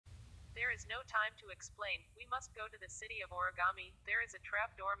There is no time to explain. We must go to the city of origami. There is a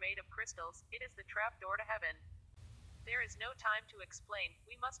trap door made of crystals. It is the trap door to heaven. There is no time to explain.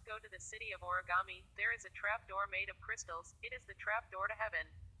 We must go to the city of origami. There is a trap door made of crystals. It is the trap door to heaven.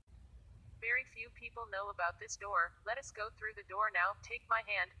 Very few people know about this door. Let us go through the door now. Take my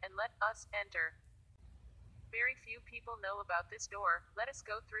hand, and let us enter. Very few people know about this door. Let us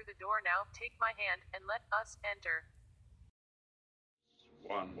go through the door now. Take my hand, and let us enter.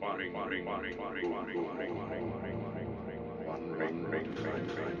 One ring,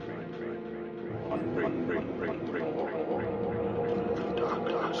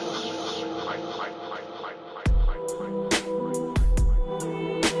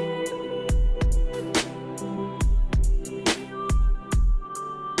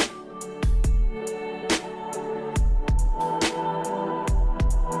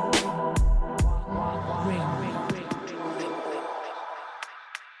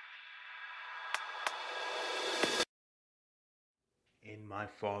 In my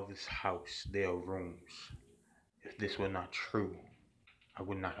Father's house there are rooms. If this were not true, I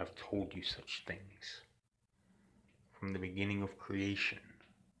would not have told you such things. From the beginning of creation,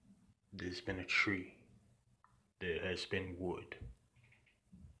 there's been a tree. There has been wood.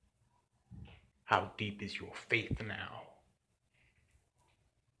 How deep is your faith now?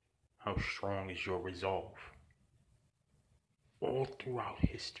 How strong is your resolve? All throughout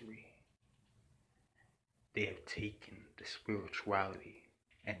history, they have taken the spirituality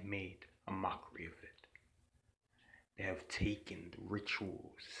and made a mockery of it. They have taken the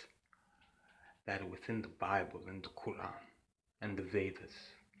rituals that are within the Bible and the Quran and the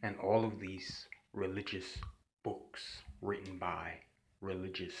Vedas and all of these religious books written by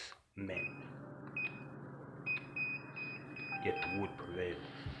religious men. Yet the wood prevails.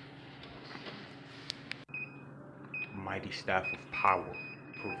 The mighty staff of power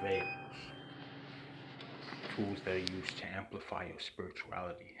prevails. Tools that are used to amplify your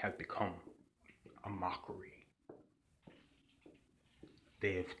spirituality have become a mockery.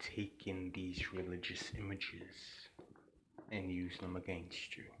 They have taken these religious images and used them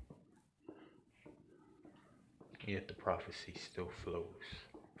against you. Yet the prophecy still flows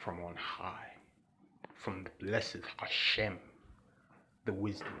from on high. From the blessed Hashem, the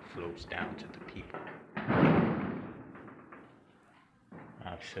wisdom flows down to the people.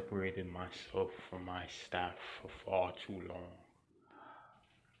 I've separated myself from my staff for far too long.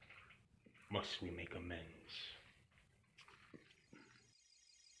 Must we make amends?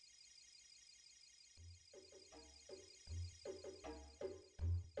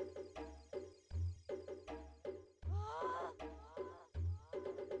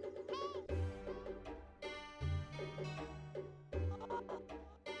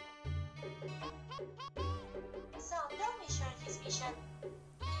 So tell me, Shirley's vision.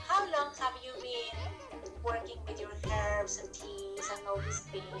 How long have you been working with your herbs and teas and all these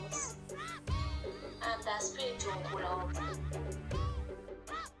things and the spiritual world?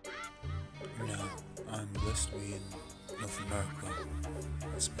 Now, I'm blessed to be in North America,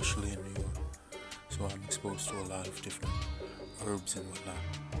 especially in New York, so I'm exposed to a lot of different herbs and whatnot.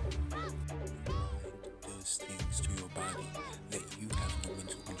 Your mind does things to your body that you have no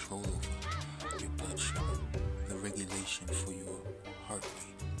mental control over. Your blood sugar, the regulation for your heart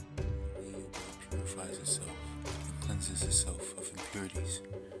rate, the way your body purifies itself and cleanses itself of impurities.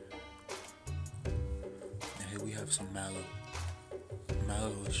 Now here we have some mallow.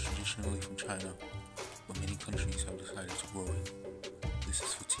 Mallow is traditionally from China, but many countries have decided to grow it. This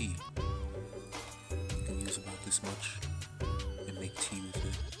is for tea. You can use about this much and make tea with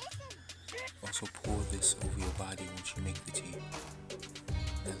it. Also pour this over your body once you make the tea.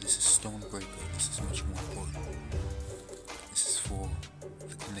 Now this is stone breaker. This is much more important. This is for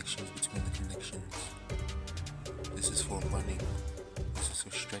the connections between the connections. This is for running. This is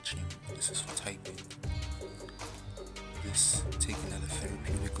for stretching. This is for typing. This taken at a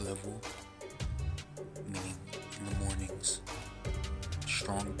therapeutic level, meaning in the mornings,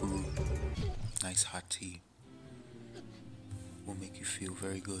 strong brew, nice hot tea, will make you feel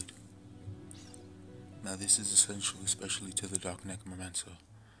very good. Now this is essential, especially to the dark necromancer.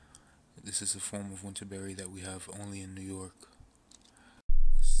 This is a form of winterberry that we have only in New York.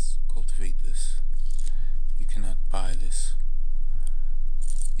 You must cultivate this. You cannot buy this.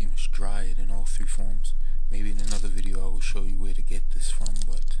 You must dry it in all three forms. Maybe in another video I will show you where to get this from,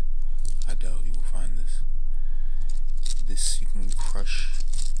 but I doubt you will find this. This you can crush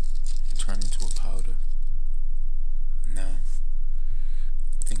and turn into a powder. Now,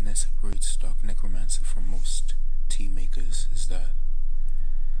 the thing that separates dark necromancer from most tea makers is that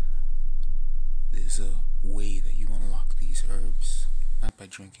there's a way that you unlock these herbs, not by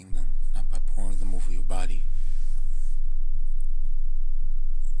drinking drinking them, not by pouring them over your body.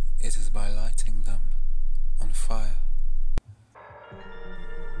 It is by lighting them on fire.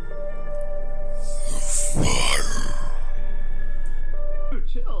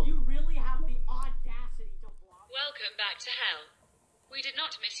 Chill. You really have the audacity to block. Welcome back to hell. We did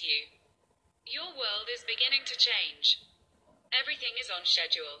not miss you. Your world is beginning to change. Everything is on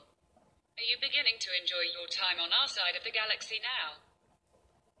schedule. Are you beginning to enjoy your time on our side of the galaxy now?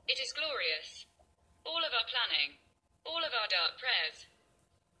 It is glorious. All of our planning, all of our dark prayers,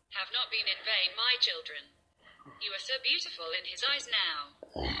 have not been in vain, my children. You are so beautiful in his eyes now.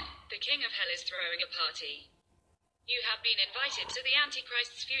 The king of hell is throwing a party. You have been invited to the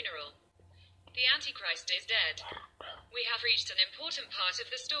Antichrist's funeral. The Antichrist is dead. We have reached an important part of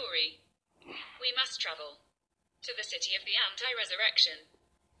the story. We must travel to the city of the anti-resurrection.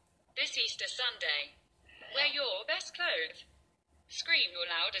 This Easter Sunday, wear your best clothes. Scream your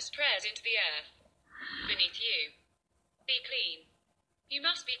loudest prayers into the earth. Beneath you. Be clean. You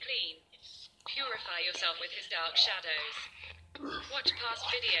must be clean. Purify yourself with his dark shadows. Watch past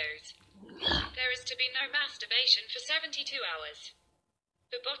videos. There is to be no masturbation for 72 hours.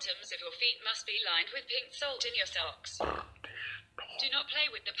 The bottoms of your feet must be lined with pink salt in your socks. Do not play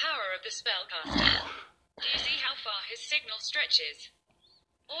with the power of the spellcaster. Do you see how far his signal stretches?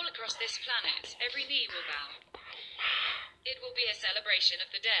 All across this planet, every knee will bow. It will be a celebration of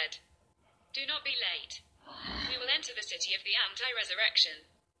the dead. Do not be late. We will enter the city of the anti-resurrection.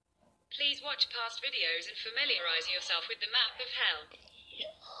 Please watch past videos and familiarize yourself with the map of hell.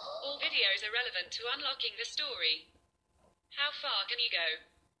 All videos are relevant to unlocking the story. How far can you go?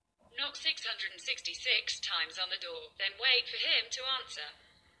 Knock 666 times on the door, then wait for him to answer.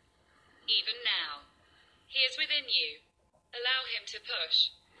 Even now. He is within you. Allow him to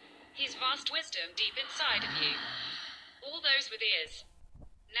push. His vast wisdom deep inside of you. All those with ears.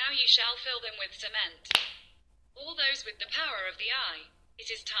 Now you shall fill them with cement. All those with the power of the eye. It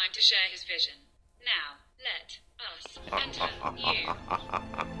is time to share his vision. Now, let us enter you.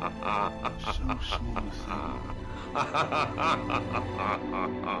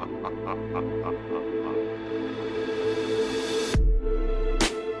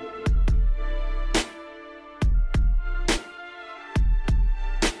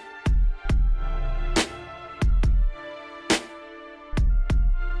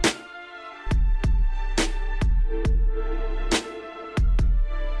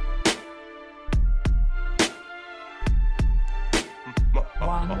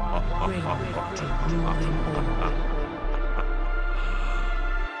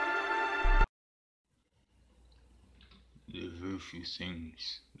 There are very few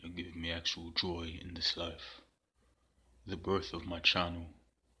things that give me actual joy in this life. The birth of my channel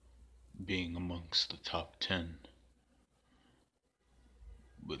being amongst the top 10.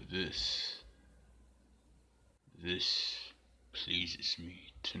 But this pleases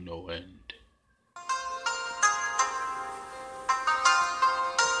me to no end.